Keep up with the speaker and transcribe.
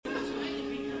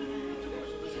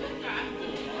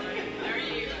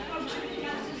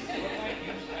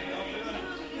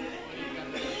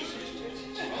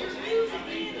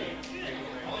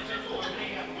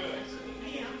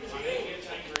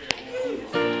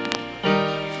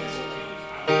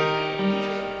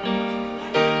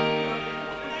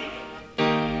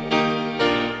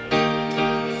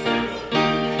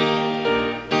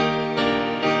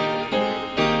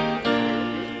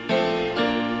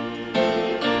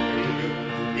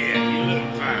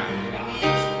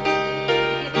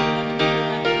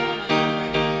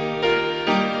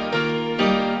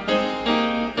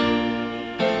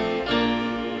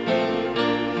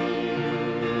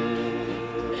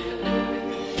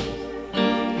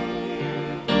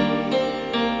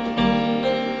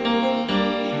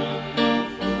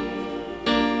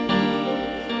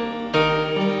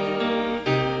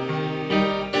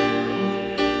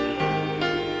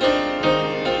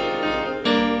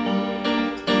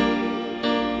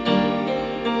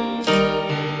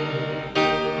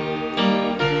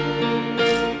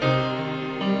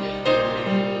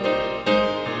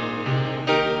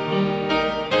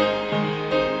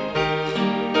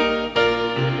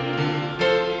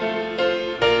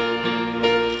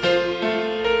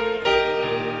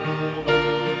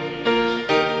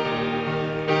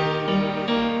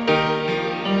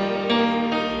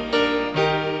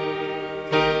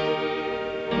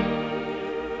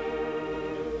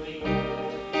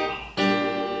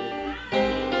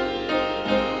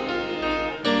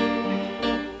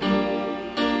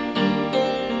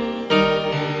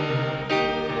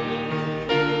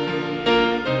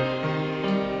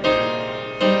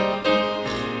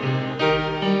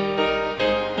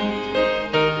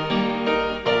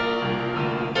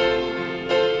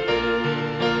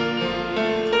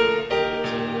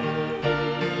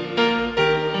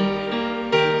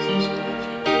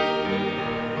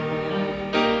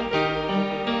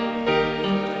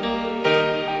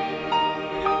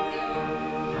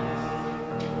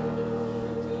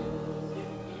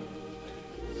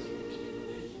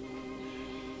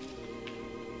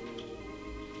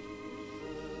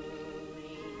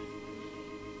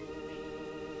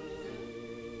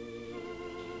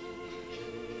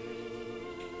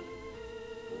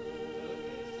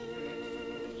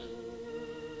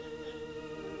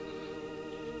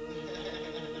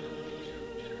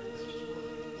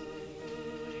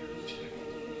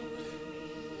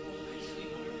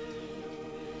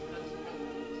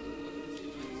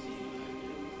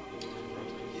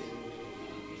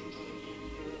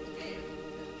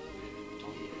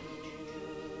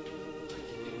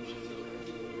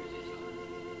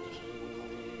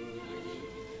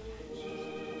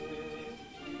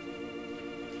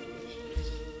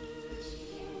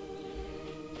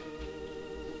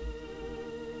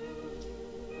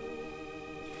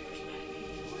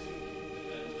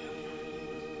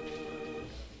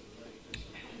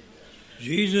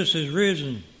Jesus is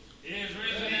risen. He is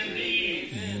risen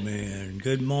indeed. Amen.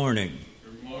 Good morning.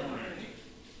 Good morning.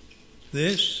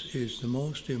 This is the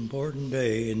most important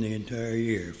day in the entire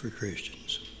year for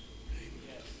Christians.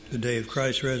 The day of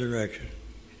Christ's resurrection.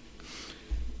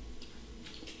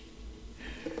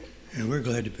 And we're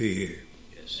glad to be here.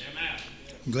 Yes. Amen.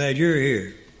 I'm glad you're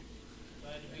here.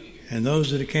 And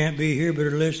those that can't be here but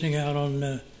are listening out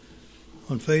on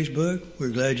Facebook, we're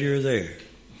glad you're there.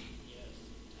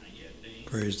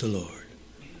 Praise the Lord.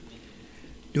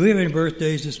 Do we have any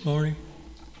birthdays this morning?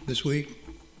 This week?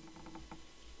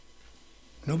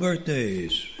 No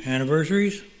birthdays.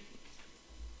 Anniversaries?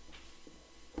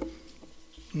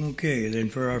 Okay, then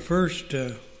for our first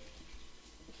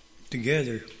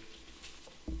together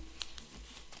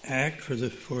act for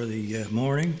the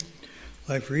morning,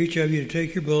 I'd like for each of you to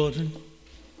take your bulletin,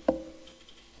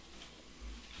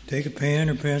 take a pen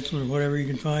or pencil or whatever you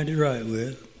can find to write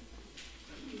with.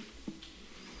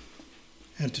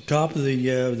 At the top of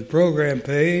the program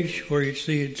page, where you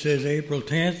see it says April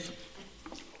 10th,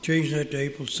 change that to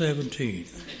April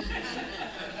 17th.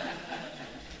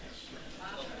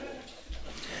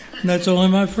 And that's only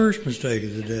my first mistake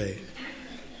of the day.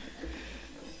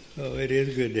 Oh, it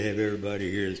is good to have everybody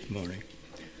here this morning.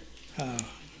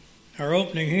 Our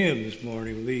opening hymn this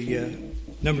morning will be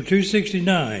number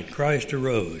 269, Christ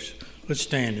Arose. Let's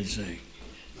stand and sing.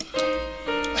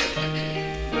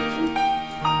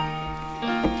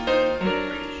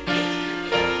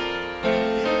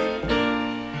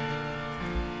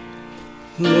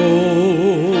 Lo,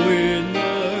 in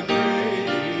the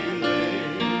grave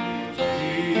lay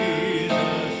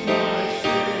Jesus, my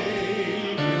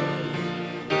Savior,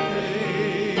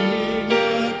 waiting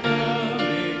the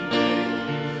coming day.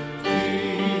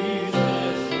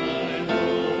 Jesus, my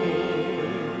Lord.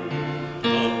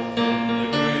 Up from the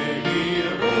grave he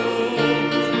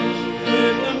arose,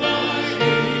 with the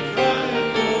mighty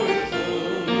triumph for his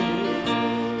foes.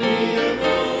 He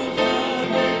arose on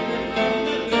victor from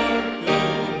the dark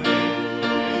domain.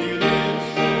 He lives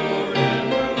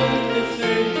forever with the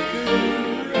saints to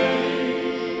reign.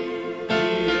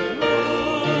 He arose,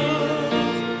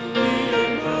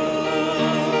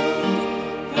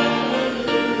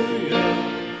 hallelujah,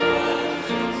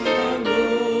 Christ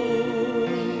arose.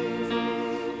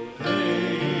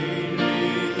 Plainly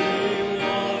they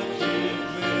watch his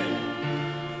bed,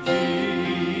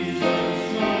 Jesus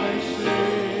my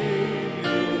Savior.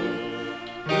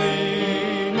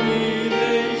 Plainly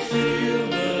they seal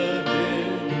the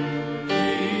dead,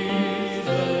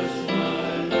 Jesus my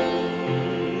Lord.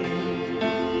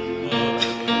 Up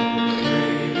from the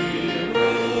grave he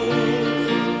arose,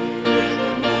 with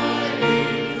the mighty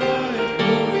triumph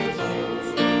for his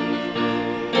host.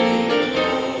 He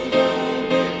arose on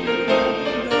victor from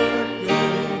the dark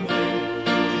domain.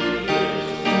 He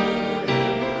lives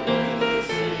forever with the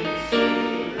saints to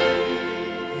reign.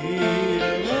 He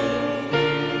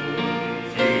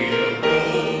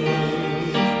arose,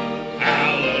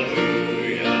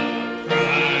 hallelujah,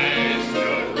 Christ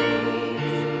arose.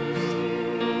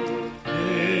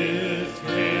 Death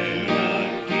cannot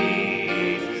keep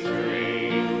his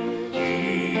reign.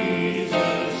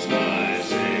 Jesus, my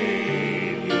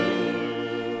Savior,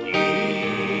 he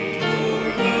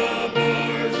tore the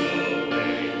bars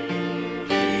away.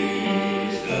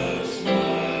 Jesus,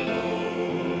 my Lord.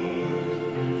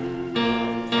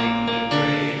 From the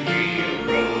grave he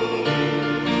arose,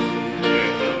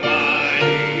 with the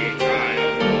mighty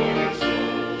triumph for his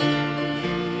foes.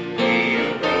 He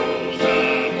arose a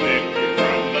victor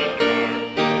from the dark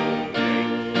domain,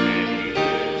 and he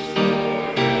lives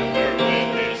forever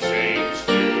with his saints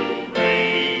to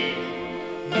reign.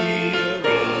 He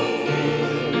arose,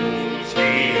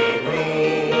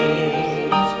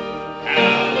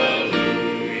 hallelujah,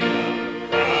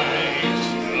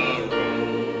 Christ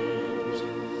arose.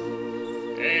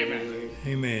 Amen.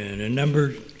 Amen. And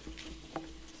number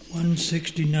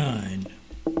 169,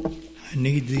 I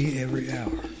need thee every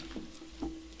hour.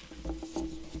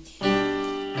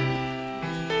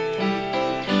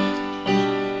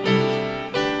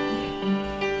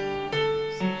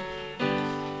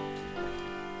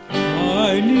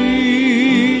 I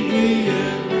need thee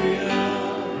every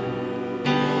hour,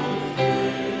 most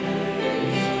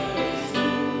precious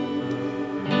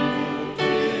Lord,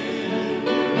 tender,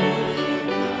 most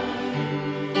sublime,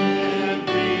 and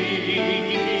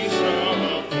peace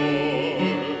afford.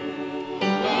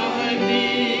 I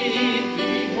need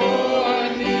thee, oh, I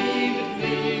need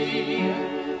thee,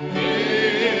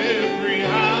 every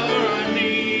hour I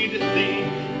need thee.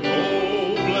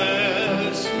 Oh,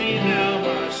 bless me now,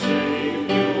 my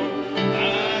Savior.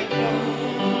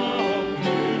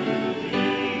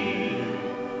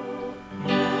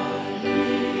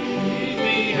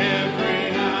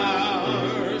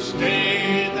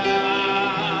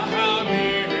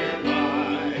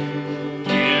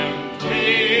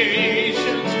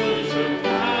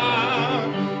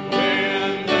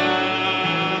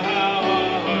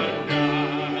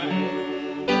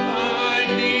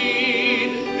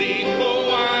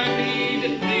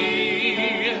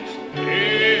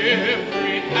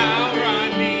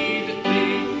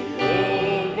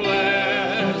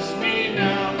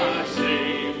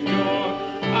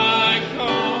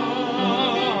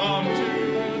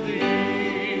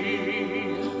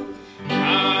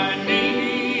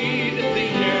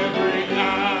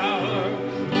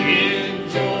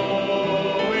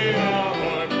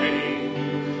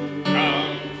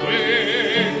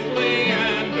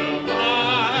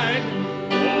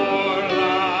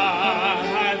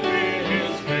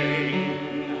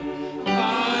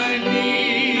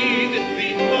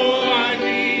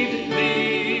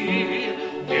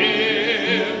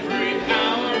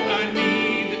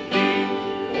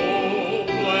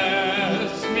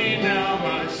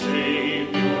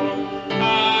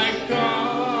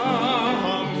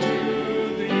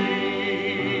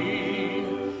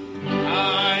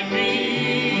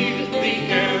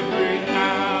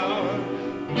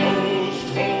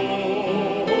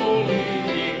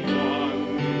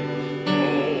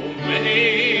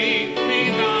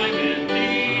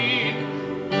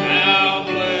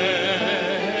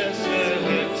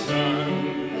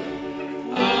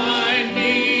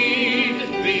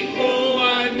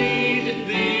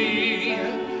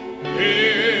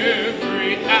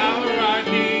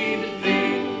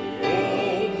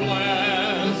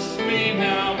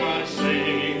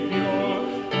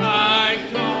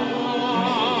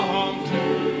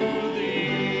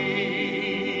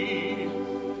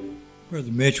 Brother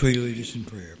Mitch, will you lead us in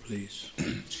prayer, please?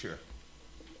 Sure.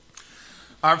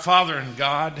 Our Father in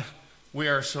God, we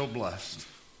are so blessed.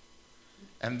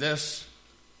 And this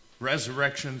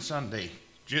Resurrection Sunday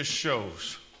just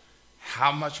shows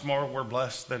how much more we're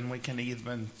blessed than we can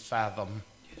even fathom.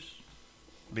 Yes.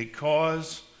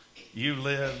 Because you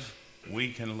live,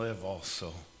 we can live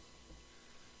also.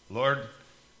 Lord,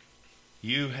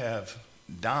 you have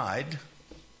died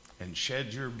and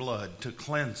shed your blood to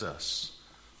cleanse us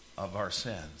of our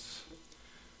sins.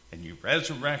 And you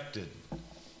resurrected,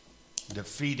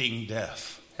 defeating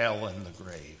death, hell, and the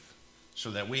grave,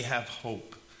 so that we have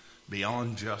hope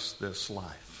beyond just this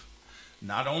life.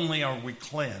 Not only are we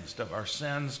cleansed of our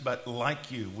sins, but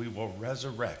like you, we will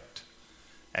resurrect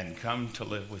and come to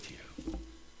live with you.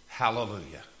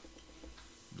 Hallelujah.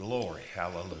 Glory,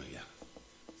 hallelujah.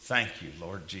 Thank you,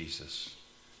 Lord Jesus.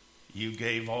 You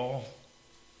gave all.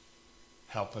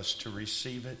 Help us to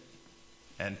receive it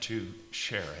and to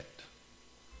share it.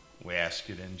 We ask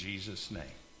it in Jesus' name.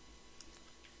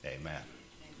 Amen.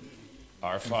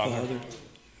 Our Father,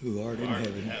 who art in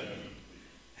heaven,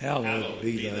 hallowed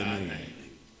be thy name.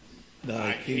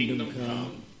 Thy kingdom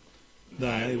come,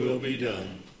 thy will be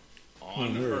done,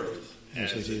 on earth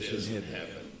as it is in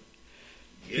heaven.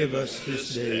 Give us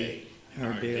this day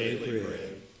our daily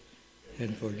bread,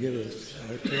 and forgive us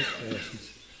our trespasses,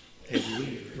 as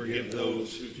we forgive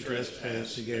those who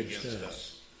trespass against us.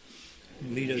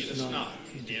 And lead us not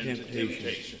into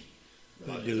temptation,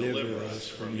 but deliver us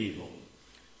from evil.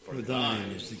 For thine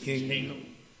is the kingdom,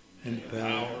 and the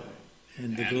power,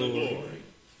 and the glory,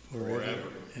 forever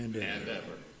and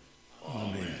ever.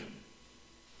 Amen.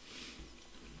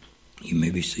 You may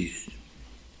be seated.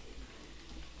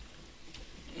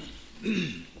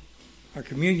 Our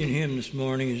communion hymn this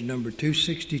morning is number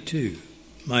 262,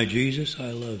 My Jesus,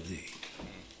 I Love Thee.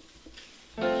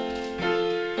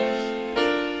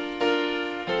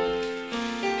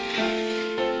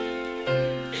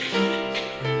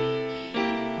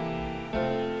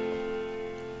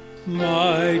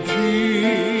 My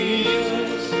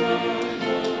Jesus, I love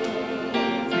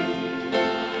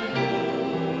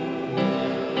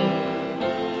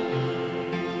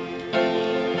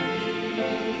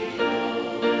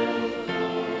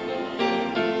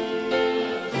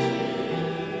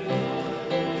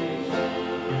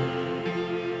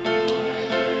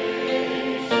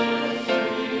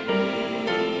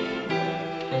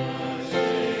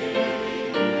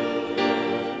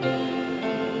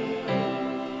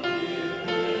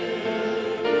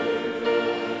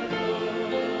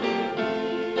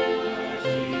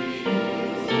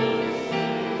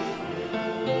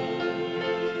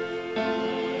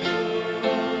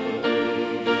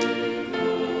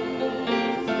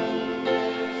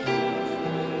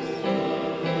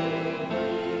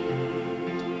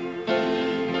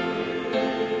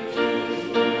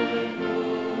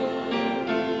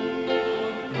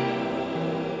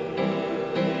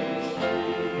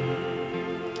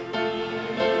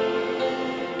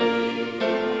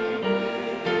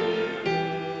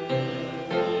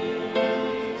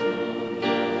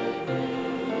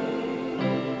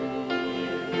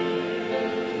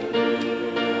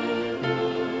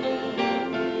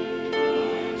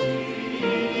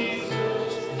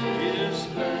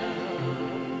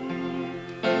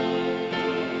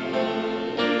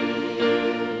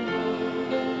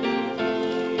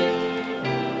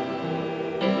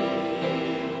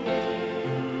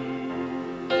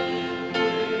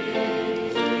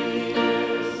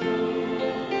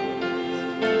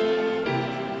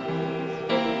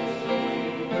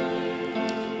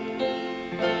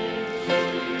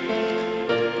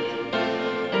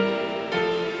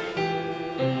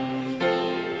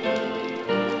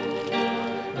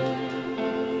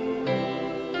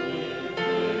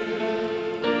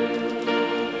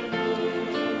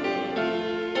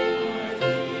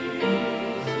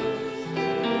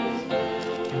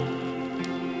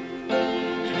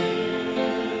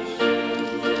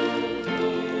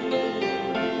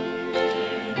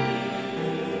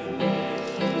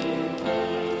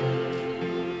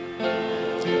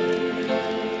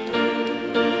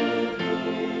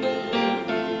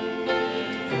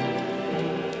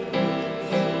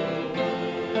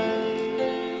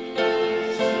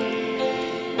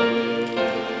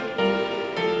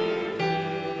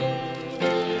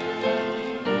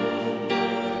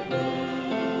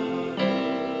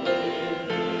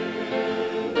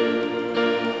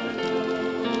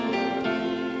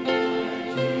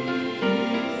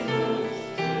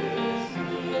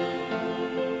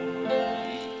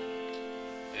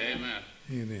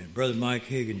Brother Mike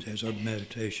Higgins has our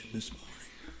meditation this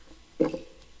morning.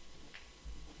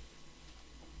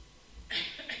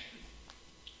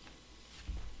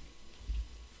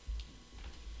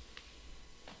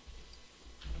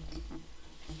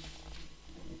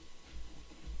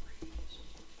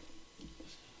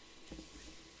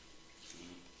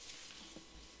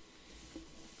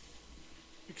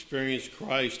 experience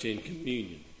Christ in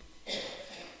communion.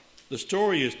 The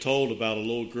story is told about a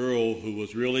little girl who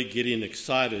was really getting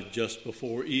excited just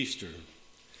before Easter.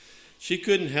 She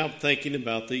couldn't help thinking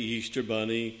about the Easter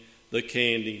bunny, the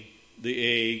candy,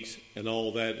 the eggs, and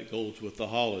all that goes with the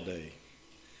holiday.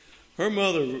 Her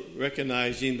mother,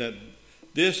 recognizing that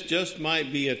this just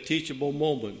might be a teachable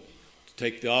moment, to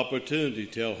take the opportunity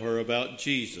to tell her about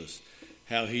Jesus,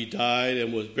 how he died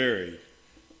and was buried,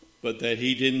 but that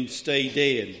he didn't stay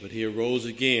dead, but he arose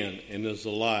again and is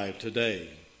alive today.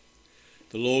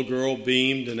 The little girl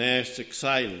beamed and asked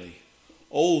excitedly,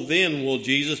 "Oh, then will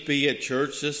Jesus be at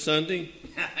church this Sunday?"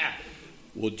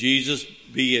 Will Jesus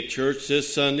be at church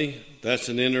this Sunday? That's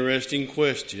an interesting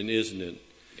question, isn't it?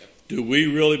 Yep. Do we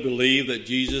really believe that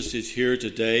Jesus is here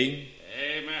today?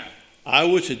 Amen. I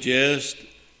would suggest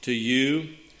to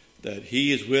you that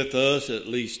he is with us at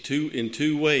least in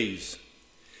two ways.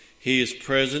 He is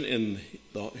present in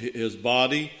his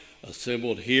body,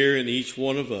 assembled here in each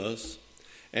one of us,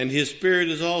 and his Spirit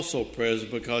is also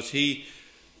present because he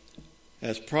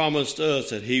has promised us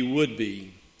that he would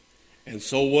be. And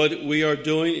so what we are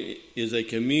doing is a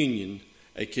communion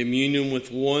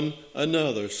with one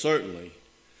another, certainly,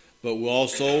 but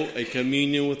also a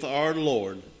communion with our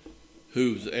Lord,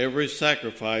 whose every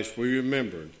sacrifice we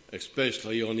remembered,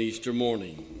 especially on Easter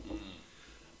morning.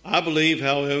 I believe,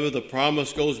 however, the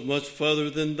promise goes much further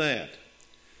than that.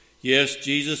 Yes,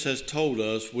 Jesus has told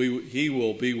us he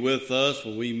will be with us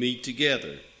when we meet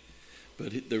together,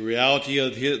 but the reality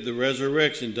of the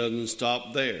resurrection doesn't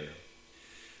stop there.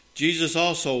 Jesus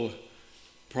also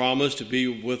promised to be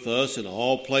with us in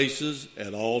all places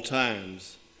at all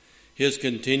times. His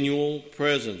continual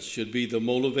presence should be the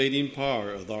motivating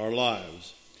power of our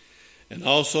lives. And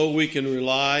also we can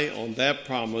rely on that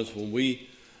promise when we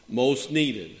most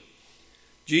need it.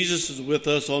 Jesus is with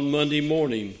us on Monday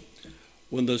morning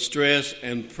when the stress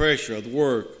and pressure of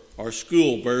work or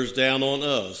school bears down on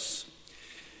us.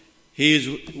 He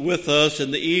is with us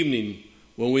in the evening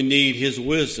when we need his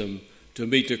wisdom to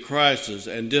meet the crises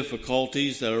and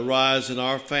difficulties that arise in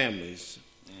our families.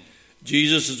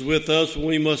 Jesus is with us when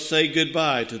we must say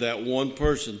goodbye to that one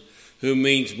person who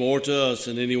means more to us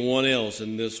than anyone else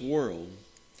in this world.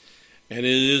 And it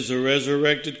is the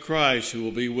resurrected Christ who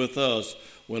will be with us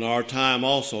when our time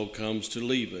also comes to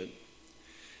leave it.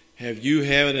 Have you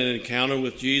had an encounter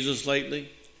with Jesus lately?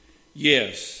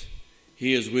 Yes,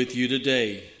 he is with you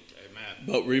today. Amen.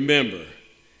 But remember,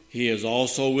 he is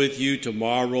also with you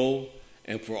tomorrow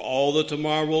and for all the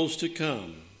tomorrows to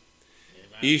come.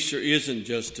 Amen. Easter isn't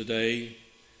just today.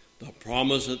 The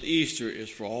promise of Easter is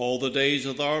for all the days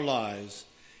of our lives,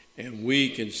 and we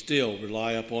can still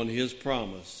rely upon his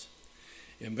promise.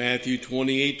 In Matthew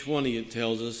 28:20, it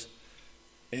tells us,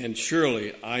 "And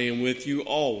surely I am with you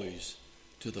always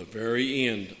to the very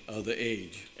end of the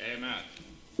age." Amen.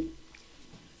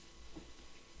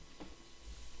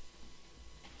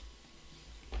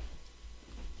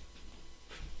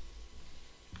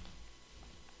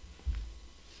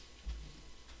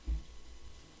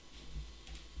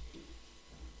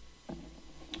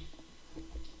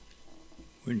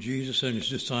 When Jesus and his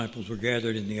disciples were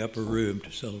gathered in the upper room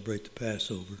to celebrate the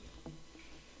Passover,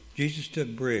 Jesus took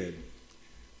bread,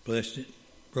 blessed it,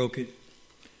 broke it,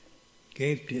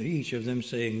 gave to each of them,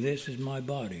 saying, "This is my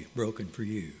body broken for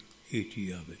you. Eat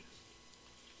ye of it."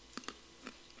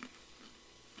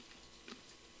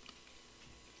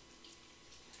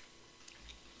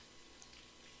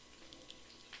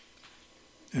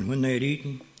 And when they had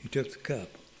eaten, he took the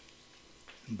cup,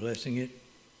 and blessing it,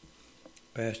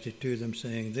 passed it to them,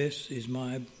 saying, "This is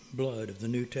my blood of the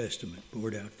New Testament,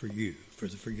 poured out for you, for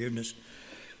the forgiveness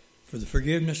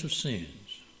of sins.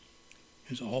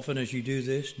 As often as you do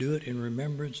this, do it in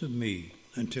remembrance of me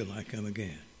until I come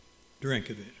again. Drink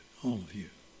of it, all of you."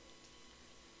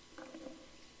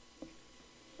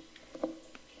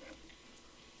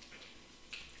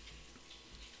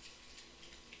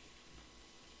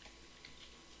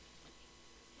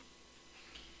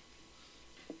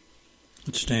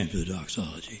 Let's stand for the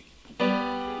doxology.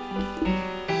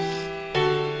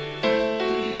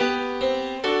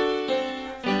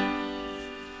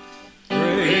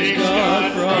 Praise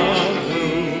God from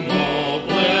whom all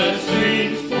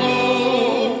blessings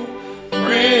flow.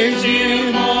 Praise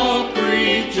him, all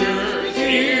creatures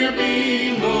here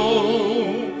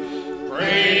below.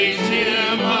 Praise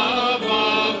him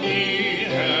above the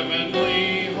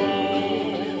heavenly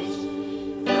hosts.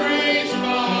 Praise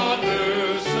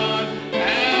Father, Son,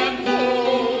 and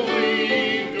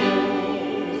Holy Ghost.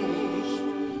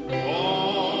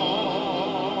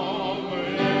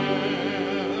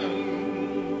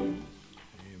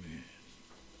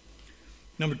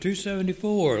 Number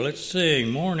 274, let's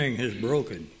sing, Morning Has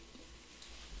Broken.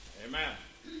 Amen.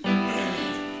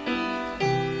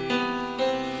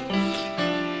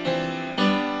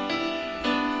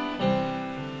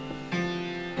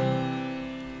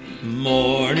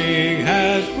 Morning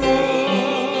has broken.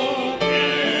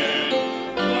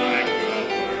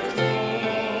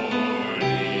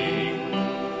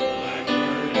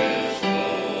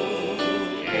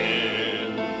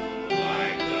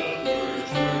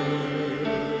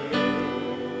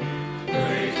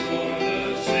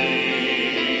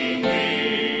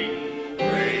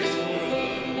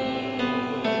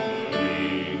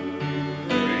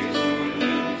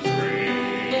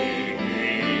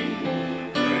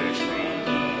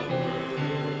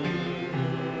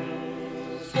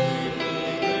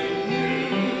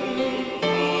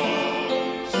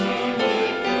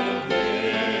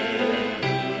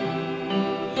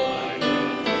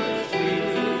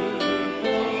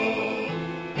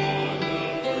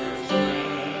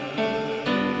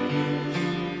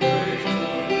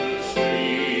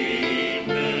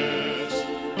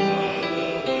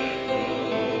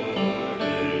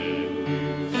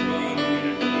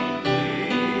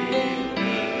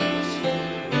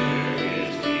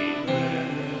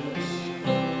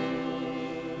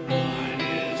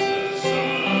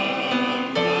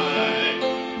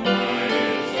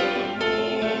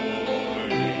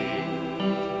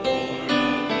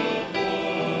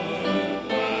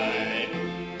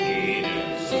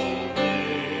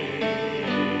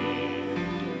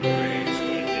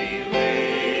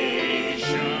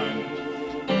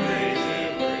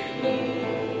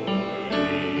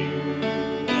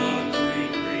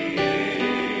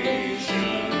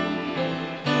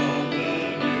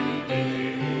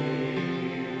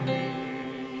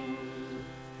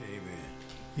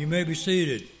 You may be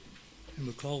seated, and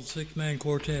we'll call the six-man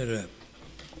quartet up.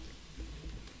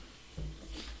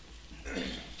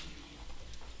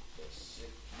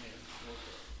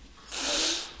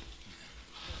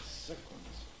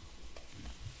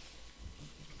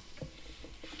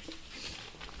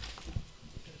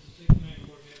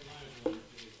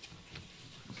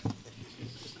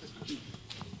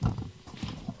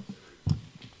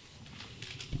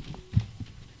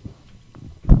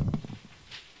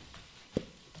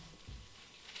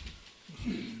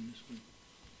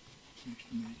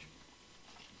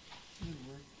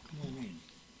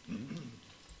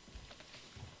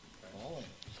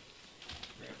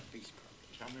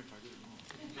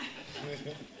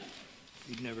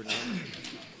 You'd never know. You're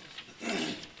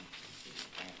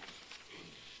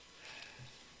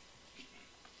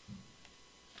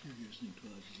listening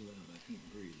twice as loud. I can't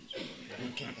breathe this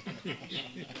morning.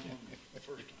 The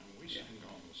first time we sang it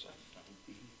all, the second time,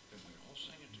 then we all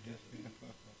sang it together.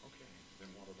 Okay, then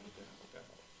what about that?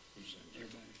 Who sings it?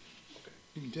 Okay.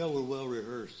 You can tell we're well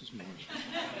rehearsed this morning.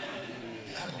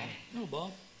 No,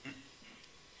 Bob.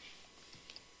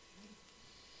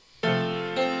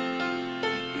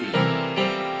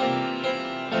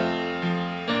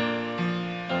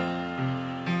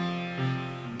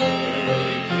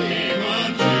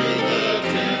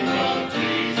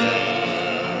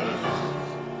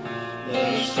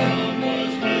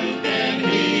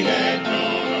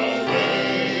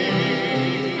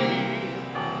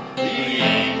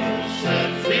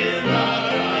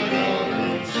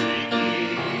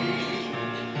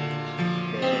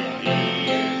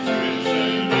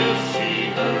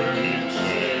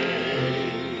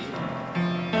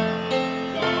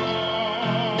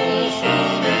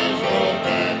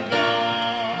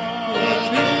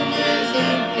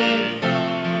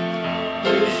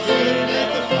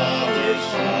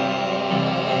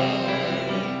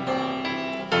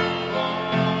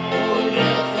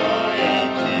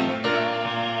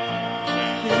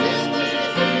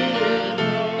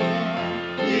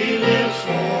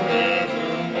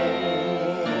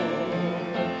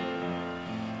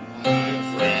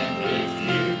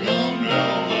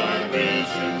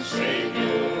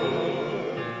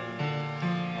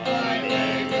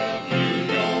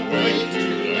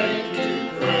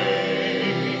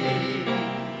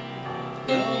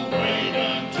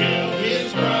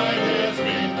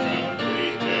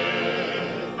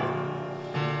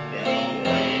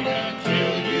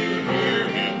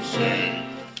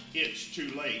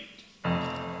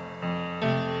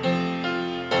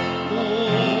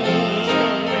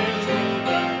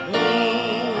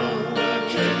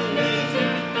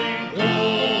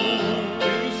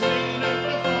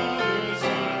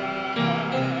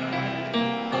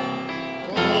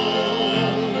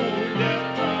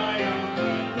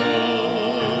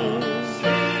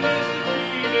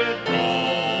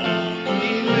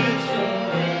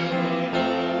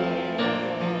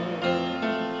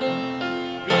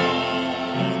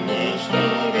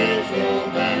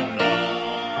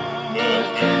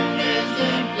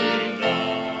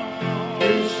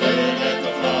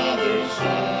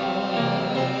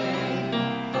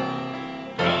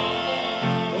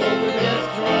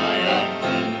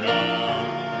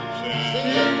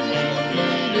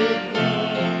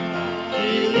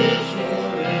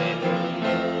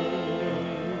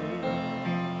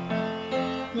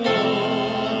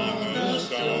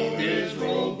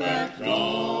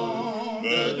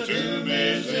 the tomb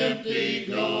is empty,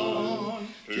 gone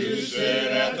to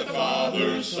sit at the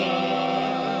Father's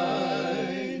side.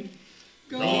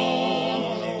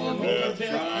 Gone, o'er death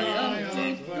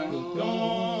triumphant,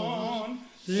 gone.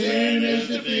 Sin is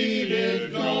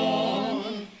defeated,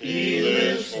 gone. He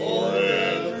lives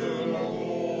forevermore.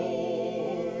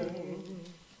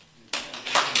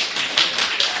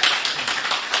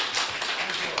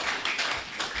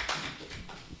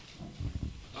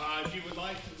 If you would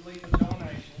like to leave a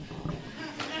donation.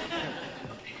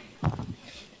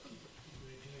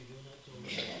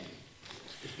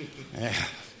 Yeah.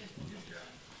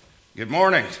 Good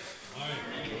morning.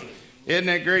 Isn't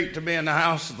it great to be in the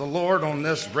house of the Lord on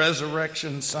this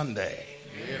Resurrection Sunday?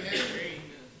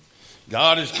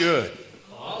 God is good.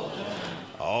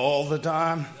 All the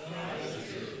time.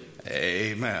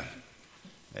 Amen.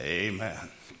 Amen.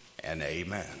 And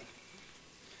amen.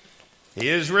 He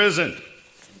is risen.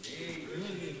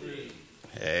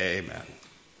 Amen.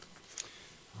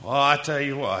 Well, I tell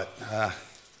you what,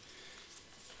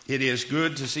 it is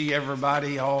good to see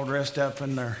everybody all dressed up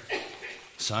in their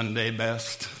Sunday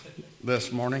best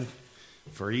this morning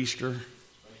for Easter.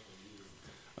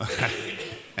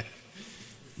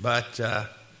 But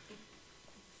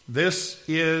this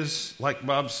is, like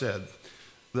Bob said,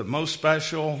 the most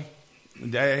special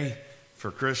day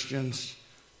for Christians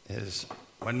is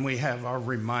when we have our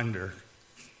reminder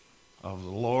of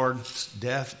the Lord's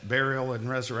death, burial, and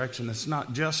resurrection. It's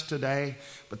not just today,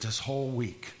 but this whole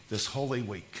week, this Holy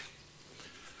Week.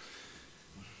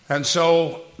 And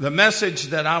so the message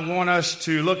that I want us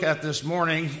to look at this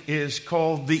morning is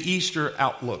called the Easter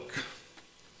Outlook.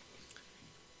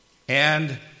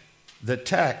 And the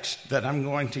text that I'm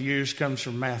going to use comes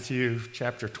from Matthew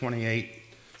chapter 28,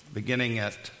 beginning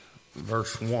at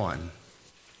verse 1.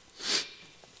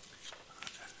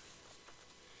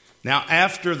 Now,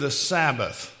 after the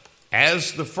Sabbath,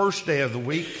 as the first day of the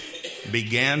week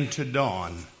began to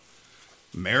dawn,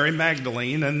 Mary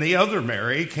Magdalene and the other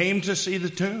Mary came to see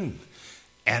the tomb.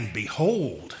 And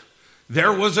behold,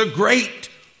 there was a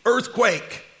great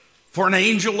earthquake, for an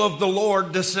angel of the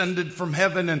Lord descended from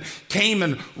heaven and came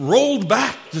and rolled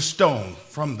back the stone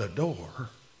from the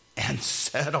door and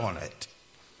sat on it.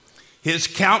 His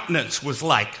countenance was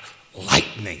like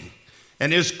lightning,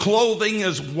 and his clothing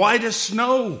as white as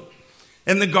snow.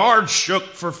 And the guards shook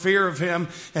for fear of him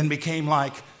and became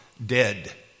like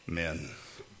dead men.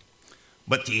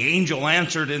 But the angel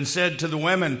answered and said to the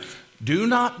women, "Do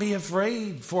not be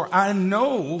afraid, for I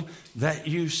know that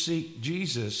you seek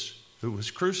Jesus who was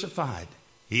crucified.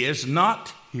 He is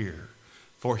not here,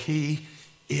 for he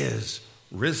is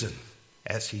risen,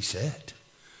 as he said.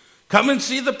 Come and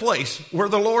see the place where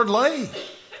the Lord lay,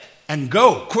 and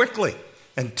go quickly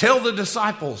and tell the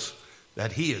disciples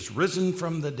that he is risen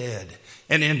from the dead.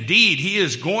 And indeed, he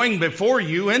is going before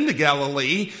you into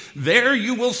Galilee. There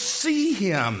you will see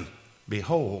him.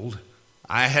 Behold,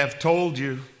 I have told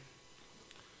you."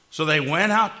 So they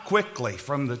went out quickly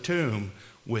from the tomb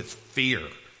with fear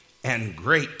and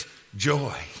great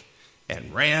joy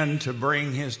and ran to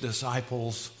bring his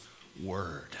disciples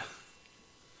word.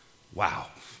 Wow.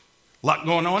 A lot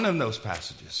going on in those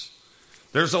passages.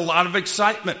 There's a lot of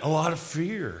excitement, a lot of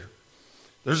fear.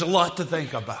 There's a lot to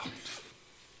think about.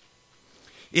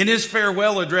 In his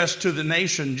farewell address to the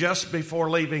nation just before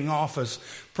leaving office,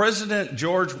 President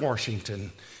George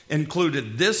Washington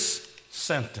included this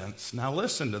sentence. Now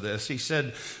listen to this. He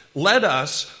said, "Let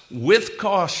us, with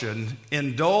caution,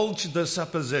 indulge the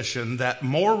supposition that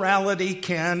morality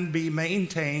can be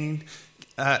maintained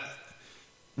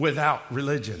without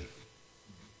religion.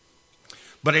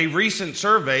 But a recent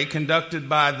survey conducted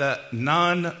by the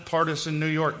nonpartisan New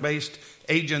York-based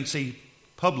agency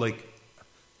Public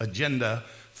Agenda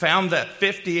found that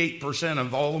 58%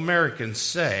 of all Americans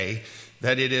say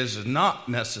that it is not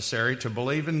necessary to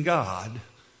believe in God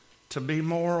to be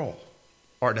moral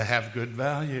or to have good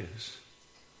values."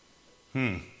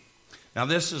 Now,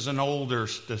 this is an older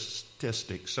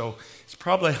statistic, so it's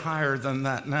probably higher than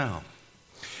that now.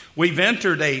 We've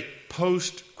entered a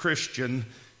post-Christian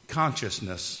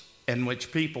consciousness in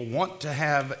which people want to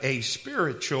have a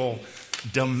spiritual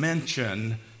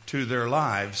dimension to their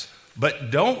lives,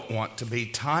 but don't want to be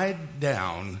tied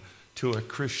down to a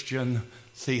Christian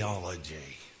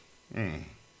theology.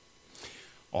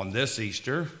 On this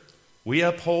Easter, we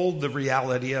uphold the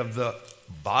reality of the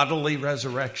bodily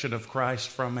resurrection of Christ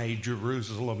from a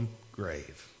Jerusalem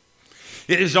grave.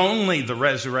 It is only the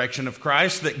resurrection of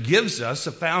Christ that gives us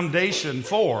a foundation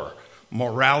for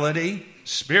morality,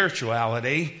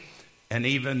 spirituality, and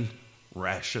even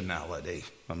rationality.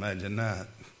 Imagine that.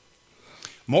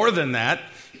 More than that,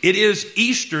 it is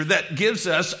Easter that gives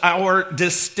us our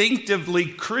distinctively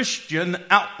Christian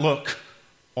outlook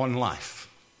on life.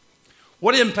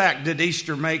 What impact did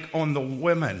Easter make on the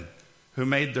women who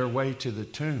made their way to the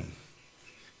tomb?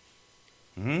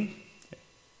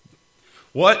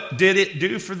 What did it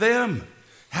do for them?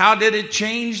 How did it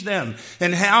change them?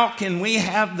 And how can we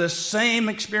have the same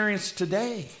experience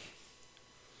today?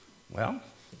 Well,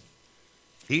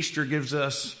 Easter gives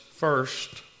us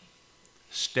first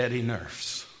steady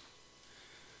nerves.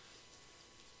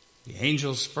 The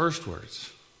angel's first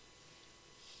words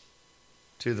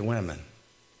to the women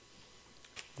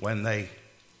when they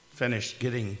finished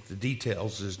getting the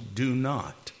details is, do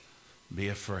not be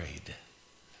afraid.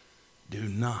 Do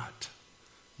not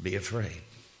be afraid.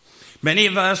 Many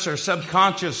of us are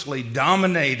subconsciously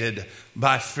dominated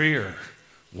by fear,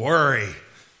 worry,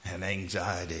 and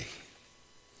anxiety.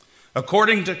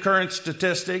 According to current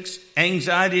statistics,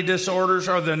 anxiety disorders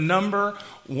are the number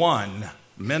one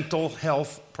mental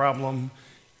health problem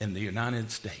in the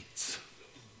United States.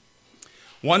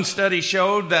 One study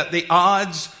showed that the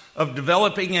odds of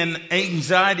developing an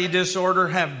anxiety disorder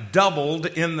have doubled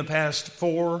in the past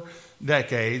 4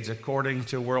 decades, according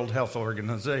to World Health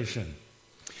Organization.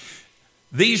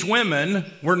 These women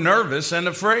were nervous and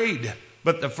afraid,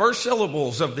 but the first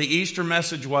syllables of the Easter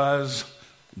message was,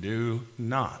 do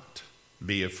not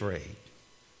be afraid.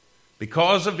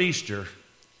 Because of Easter,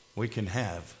 we can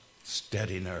have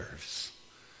steady nerves.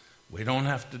 We don't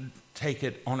have to take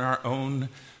it on our own.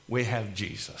 We have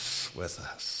Jesus with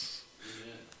us.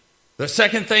 Amen. The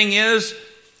second thing is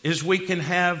we can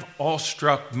have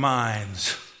awestruck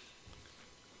minds.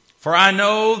 For I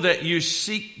know that you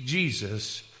seek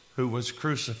Jesus who was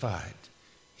crucified.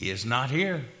 He is not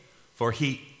here, for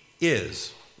he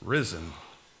is risen,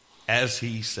 as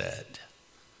he said.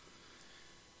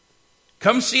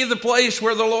 Come see the place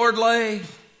where the Lord lay.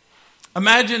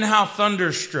 Imagine how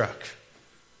thunderstruck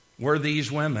were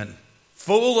these women,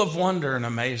 full of wonder and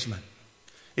amazement.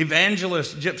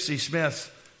 Evangelist Gypsy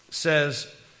Smith says,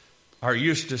 or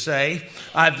used to say,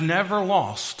 I've never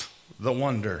lost the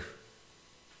wonder.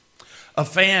 A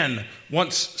fan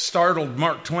once startled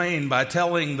Mark Twain by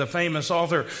telling the famous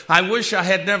author, I wish I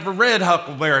had never read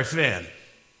Huckleberry Finn.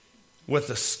 With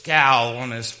a scowl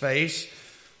on his face,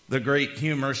 the great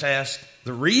humorist asked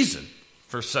the reason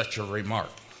for such a remark.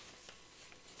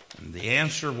 And the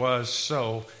answer was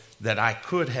so that I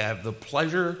could have the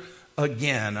pleasure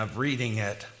again of reading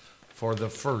it for the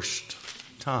first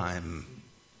time.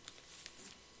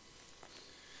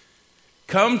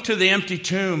 Come to the empty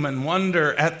tomb and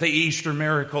wonder at the Easter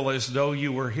miracle as though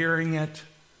you were hearing it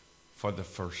for the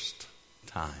first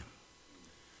time.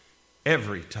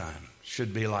 Every time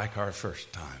should be like our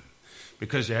first time,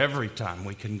 because every time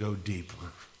we can go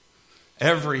deeper.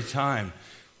 Every time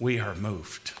we are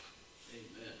moved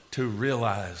to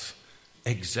realize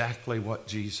exactly what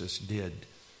Jesus did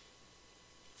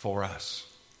for us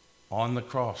on the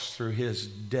cross through his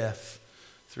death,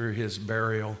 through his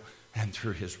burial, and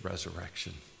through his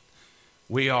resurrection.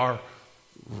 We are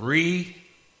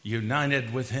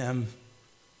reunited with him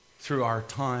through our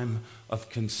time of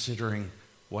considering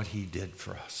what he did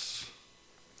for us.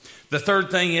 The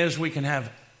third thing is we can have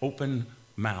open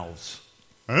mouths.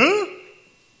 Huh?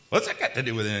 What's that got to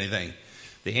do with anything?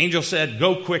 The angel said,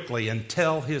 go quickly and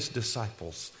tell his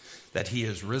disciples that he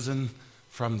is risen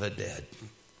from the dead.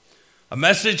 A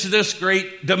message this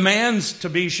great demands to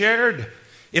be shared.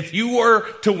 If you were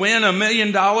to win $1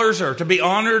 million or to be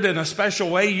honored in a special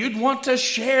way, you'd want to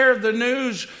share the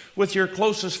news with your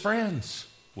closest friends,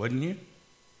 wouldn't you?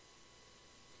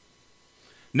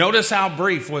 Notice how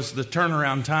brief was the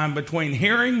turnaround time between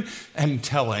hearing and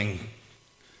telling.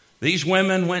 These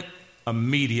women went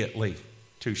immediately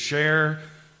to share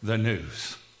the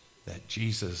news that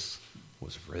Jesus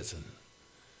was risen.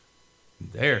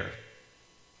 There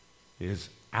is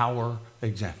our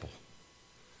example.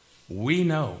 We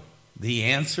know the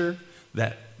answer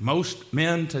that most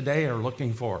men today are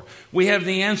looking for. We have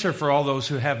the answer for all those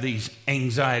who have these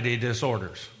anxiety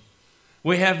disorders.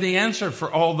 We have the answer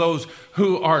for all those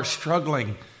who are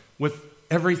struggling with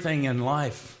everything in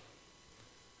life,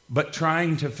 but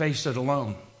trying to face it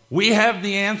alone. We have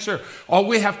the answer. All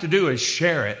we have to do is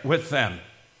share it with them.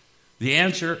 The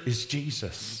answer is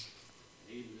Jesus.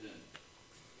 Amen.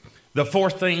 The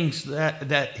fourth thing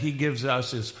that he gives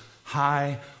us is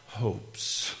high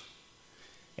hopes.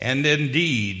 And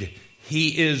indeed,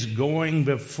 he is going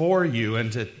before you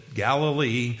into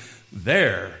Galilee.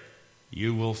 There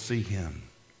you will see him.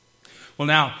 Well,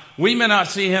 now, we may not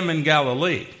see him in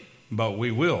Galilee, but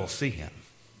we will see him.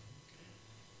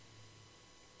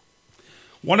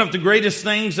 One of the greatest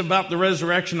things about the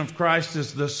resurrection of Christ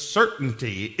is the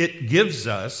certainty it gives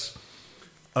us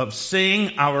of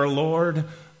seeing our Lord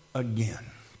again.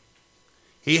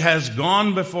 He has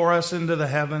gone before us into the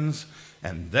heavens,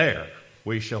 and there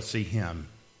we shall see him,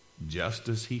 just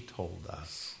as he told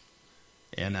us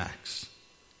in Acts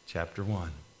chapter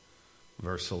 1,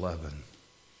 verse 11.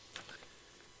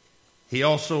 He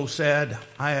also said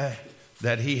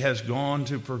that he has gone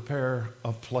to prepare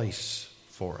a place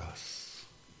for us.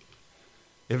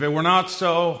 If it were not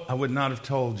so, I would not have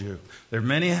told you. There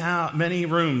are many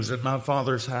rooms at my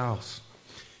Father's house.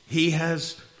 He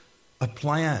has a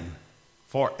plan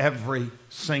for every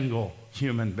single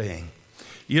human being.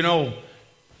 You know,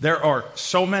 there are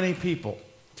so many people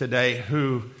today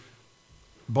who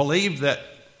believe that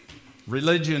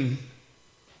religion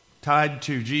tied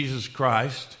to Jesus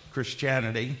Christ,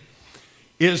 Christianity,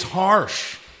 is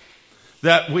harsh.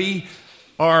 That we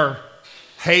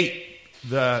hate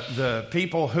the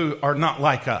people who are not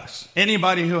like us.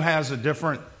 Anybody who has a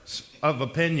different of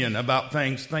opinion about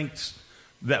things thinks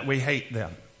that we hate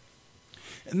them.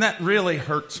 And that really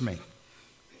hurts me.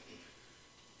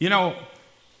 You know,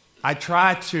 I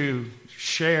try to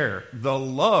share the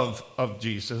love of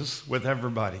Jesus with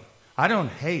everybody. I don't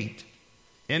hate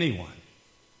anyone,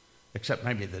 except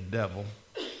maybe the devil.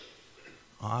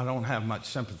 I don't have much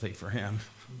sympathy for him.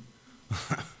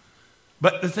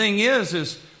 But the thing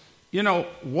is, you know,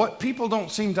 what people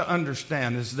don't seem to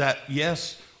understand is that,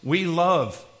 yes, we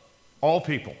love all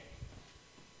people,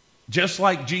 just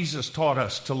like Jesus taught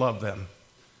us to love them.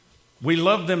 We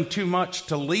love them too much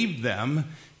to leave them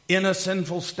in a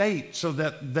sinful state so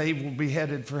that they will be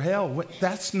headed for hell.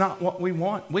 That's not what we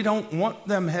want. We don't want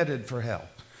them headed for hell.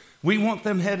 We want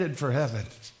them headed for heaven.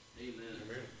 Amen.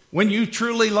 When you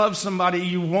truly love somebody,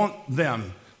 you want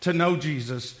them to know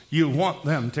Jesus. You want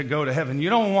them to go to heaven.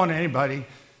 You don't want anybody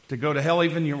to go to hell,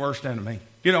 even your worst enemy.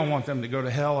 You don't want them to go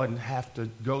to hell and have to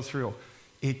go through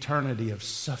eternity of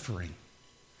suffering.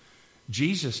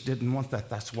 Jesus didn't want that.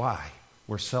 That's why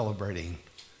we're celebrating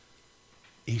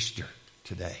Easter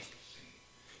today.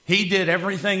 He did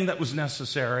everything that was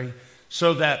necessary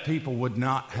so that people would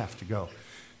not have to go.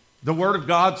 The Word of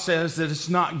God says that it's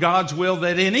not God's will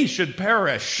that any should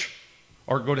perish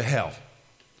or go to hell,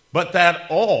 but that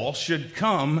all should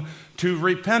come to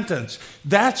repentance.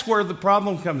 That's where the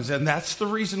problem comes in. That's the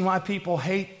reason why people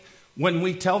hate when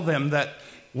we tell them that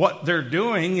what they're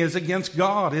doing is against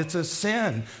God. It's a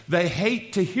sin. They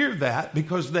hate to hear that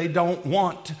because they don't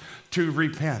want to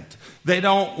repent. They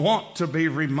don't want to be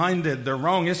reminded they're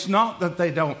wrong. It's not that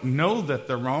they don't know that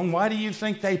they're wrong. Why do you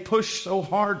think they push so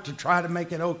hard to try to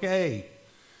make it okay?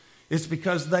 It's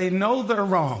because they know they're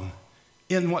wrong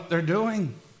in what they're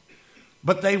doing.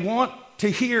 But they want to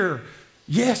hear,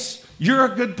 yes, you're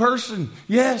a good person.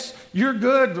 Yes, you're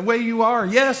good the way you are.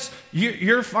 Yes,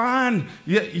 you're fine.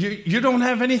 You don't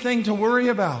have anything to worry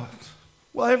about.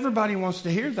 Well, everybody wants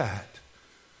to hear that.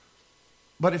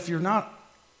 But if you're not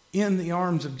in the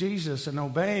arms of Jesus and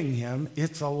obeying him,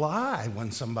 it's a lie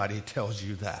when somebody tells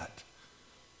you that.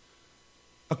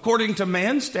 According to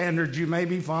man's standards, you may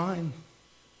be fine,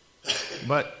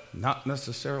 but not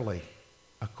necessarily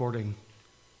according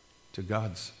to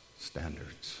God's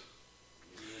standards.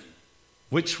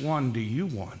 Which one do you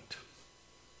want?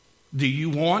 Do you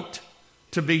want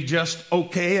to be just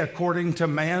okay according to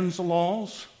man's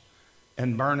laws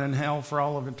and burn in hell for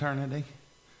all of eternity?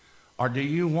 Or do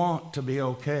you want to be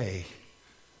okay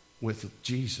with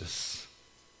Jesus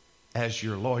as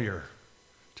your lawyer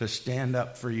to stand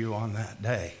up for you on that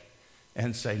day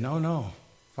and say, no,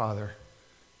 Father,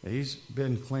 he's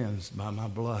been cleansed by my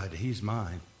blood. He's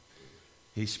mine.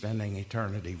 He's spending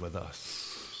eternity with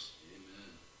us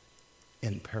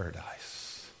in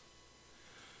paradise.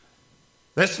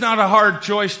 That's not a hard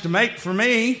choice to make for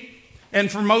me. And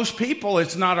for most people,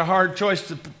 it's not a hard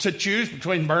choice to choose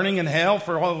between burning in hell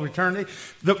for all of eternity.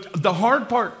 The hard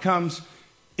part comes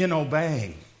in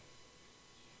obeying.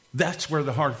 That's where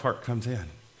the hard part comes in.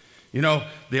 You know,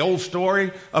 the old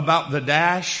story about the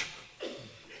dash.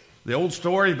 The old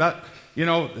story about, you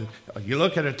know, you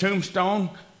look at a tombstone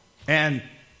and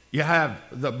you have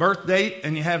the birth date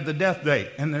and you have the death date.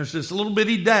 And there's this little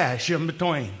bitty dash in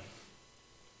between.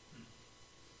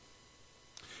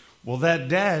 Well, that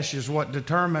dash is what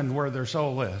determined where their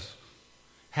soul is.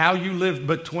 How you lived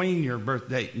between your birth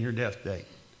date and your death date.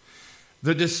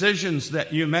 The decisions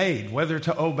that you made, whether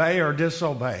to obey or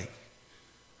disobey.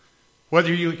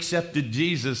 Whether you accepted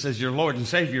Jesus as your Lord and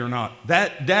Savior or not.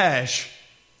 That dash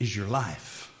is your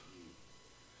life.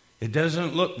 It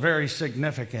doesn't look very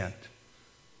significant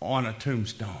on a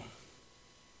tombstone.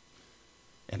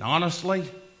 And honestly,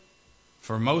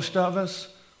 for most of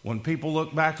us, When people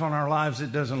look back on our lives,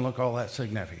 it doesn't look all that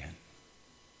significant.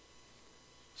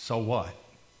 So what?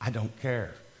 I don't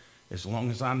care. As long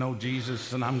as I know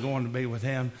Jesus and I'm going to be with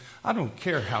him, I don't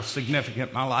care how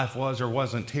significant my life was or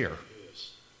wasn't here.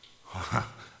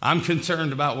 I'm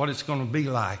concerned about what it's going to be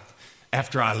like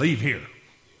after I leave here.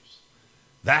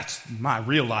 That's my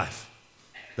real life.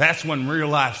 That's when real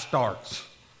life starts,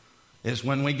 is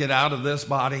when we get out of this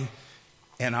body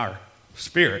and our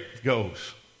spirit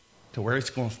goes to where it's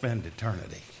going to spend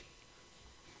eternity.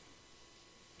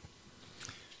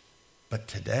 But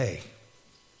today,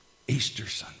 Easter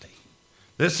Sunday,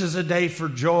 this is a day for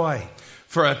joy,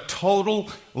 for a total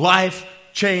life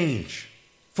change,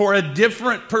 for a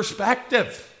different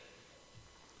perspective.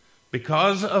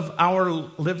 Because of our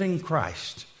living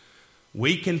Christ,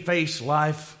 we can face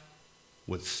life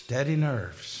with steady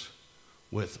nerves,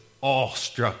 with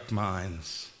awe-struck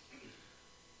minds,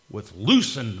 with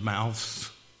loosened mouths,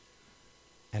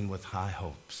 and with high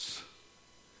hopes.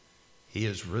 He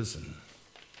is risen.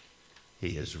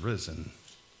 He is risen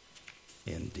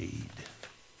indeed.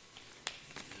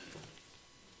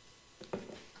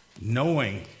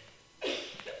 Knowing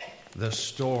the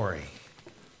story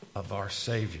of our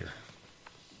Savior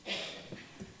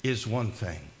is one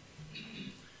thing.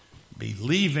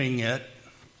 Believing it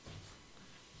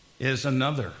is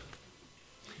another.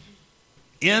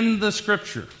 In the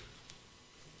Scripture,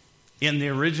 in the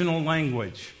original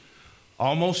language,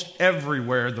 almost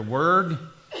everywhere, the word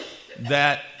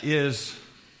that is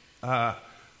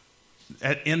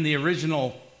in the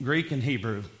original Greek and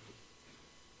Hebrew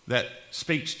that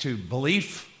speaks to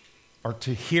belief or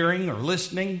to hearing or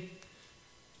listening,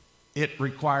 it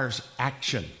requires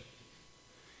action.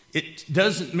 It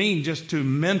doesn't mean just to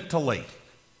mentally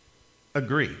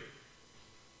agree.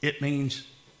 It means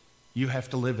you have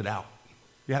to live it out.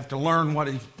 You have to learn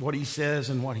what he says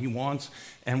and what he wants,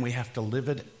 and we have to live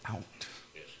it out.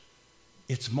 Yes.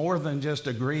 It's more than just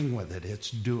agreeing with it,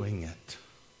 it's doing it.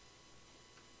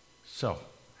 So,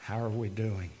 how are we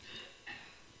doing?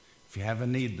 If you have a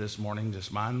need this morning,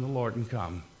 just mind the Lord and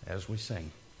come as we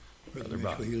sing. Brother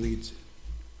Mitch, will you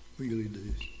lead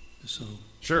the song?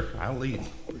 Sure, I'll lead.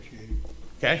 Appreciate it.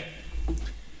 Okay?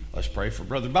 Let's pray for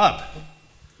Brother Bob.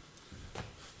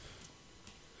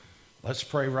 Let's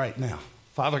pray right now.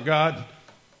 Father God,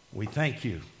 we thank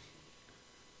you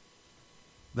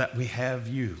that we have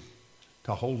you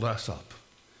to hold us up.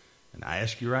 And I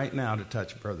ask you right now to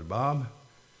touch Brother Bob,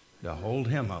 to hold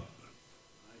him up,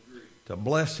 to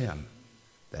bless him,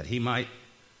 that he might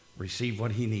receive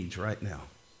what he needs right now.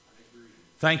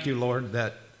 Thank you, Lord,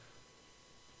 that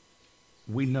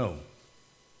we know,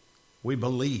 we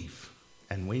believe,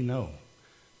 and we know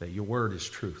that your word is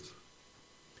truth.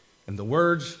 And the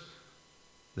words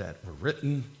that were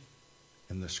written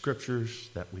in the scriptures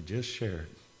that we just shared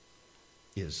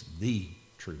is the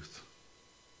truth.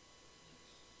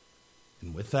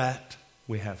 And with that,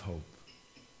 we have hope.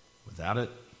 Without it,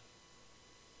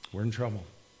 we're in trouble.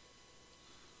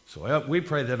 So we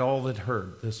pray that all that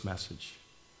heard this message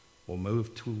will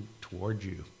move toward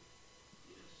you.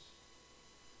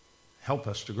 Help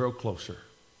us to grow closer.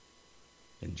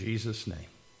 In Jesus' name,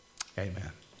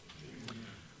 amen.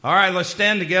 All right, let's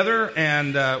stand together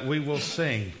and we will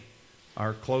sing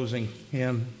our closing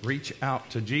hymn, Reach Out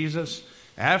to Jesus.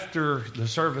 After the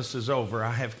service is over,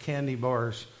 I have candy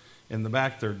bars in the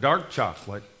back. They're dark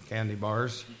chocolate candy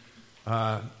bars,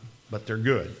 but they're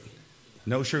good.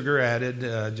 No sugar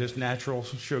added, just natural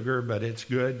sugar, but it's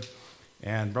good.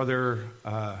 And Brother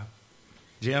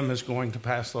Jim is going to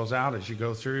pass those out as you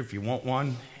go through. If you want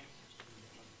one,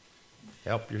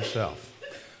 help yourself.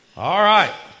 All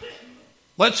right.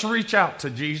 Let's reach out to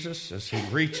Jesus as he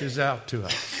reaches out to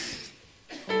us.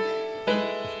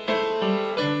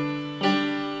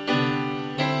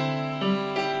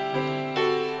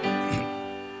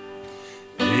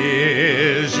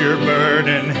 Is your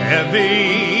burden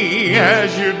heavy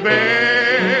as you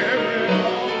bear it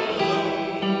all alone?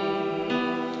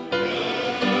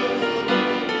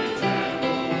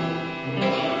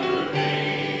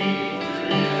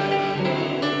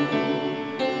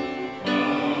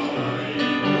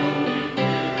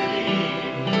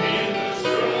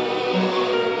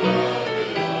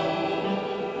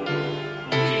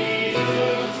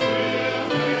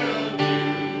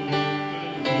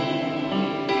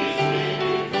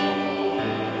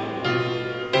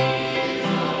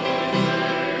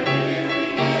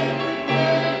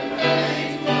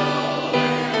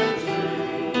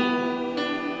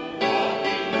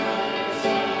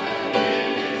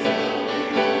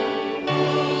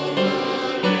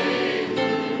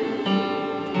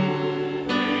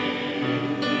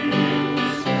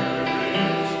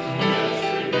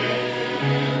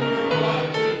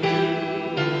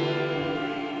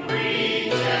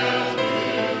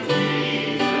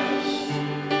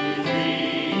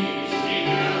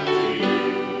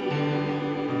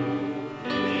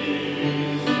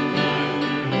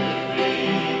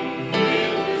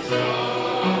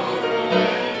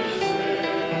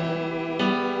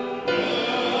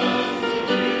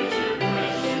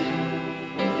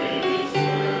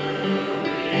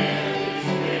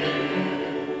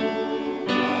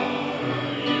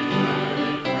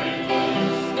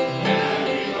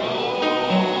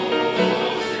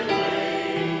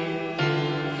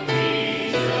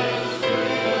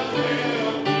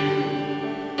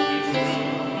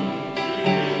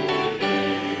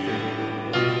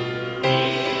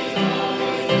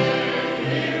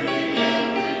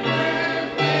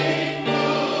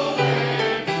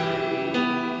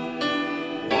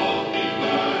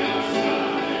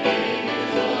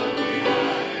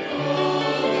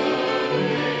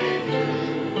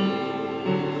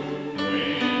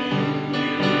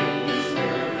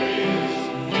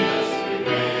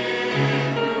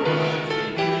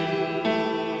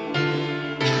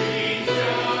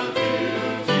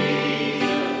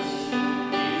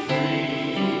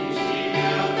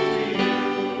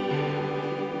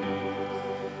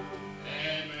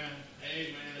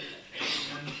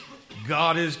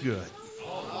 God is good.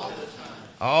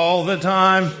 All the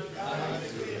time.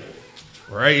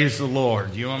 Praise the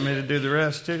Lord. You want me to do the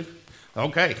rest too?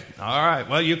 Okay. All right.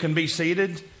 Well, you can be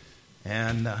seated,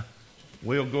 and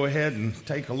we'll go ahead and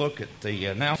take a look at the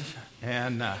announcement,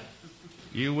 and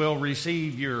you will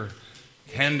receive your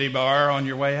candy bar on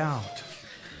your way out.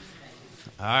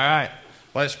 All right.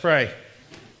 Let's pray.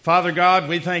 Father God,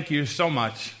 we thank you so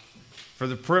much for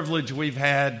the privilege we've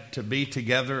had to be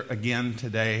together again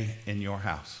today in your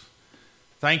house.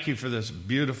 Thank you for this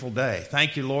beautiful day.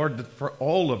 Thank you, Lord, for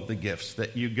all of the gifts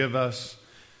that you give us.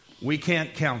 We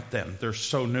can't count them. They're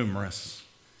so numerous,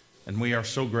 and we are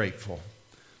so grateful.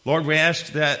 Lord, we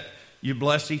ask that you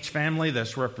bless each family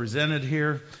that's represented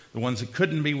here. The ones that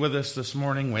couldn't be with us this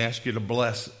morning, we ask you to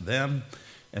bless them.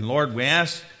 And Lord, we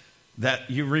ask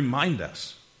that you remind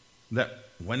us that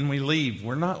when we leave,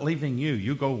 we're not leaving you.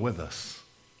 You go with us,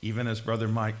 even as Brother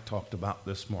Mike talked about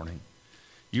this morning.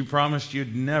 You promised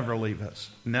you'd never leave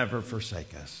us, never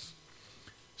forsake us.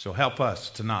 So help us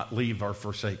to not leave or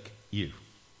forsake you,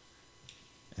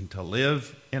 and to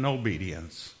live in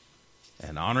obedience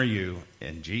and honor you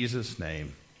in Jesus'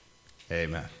 name.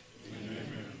 Amen. Amen.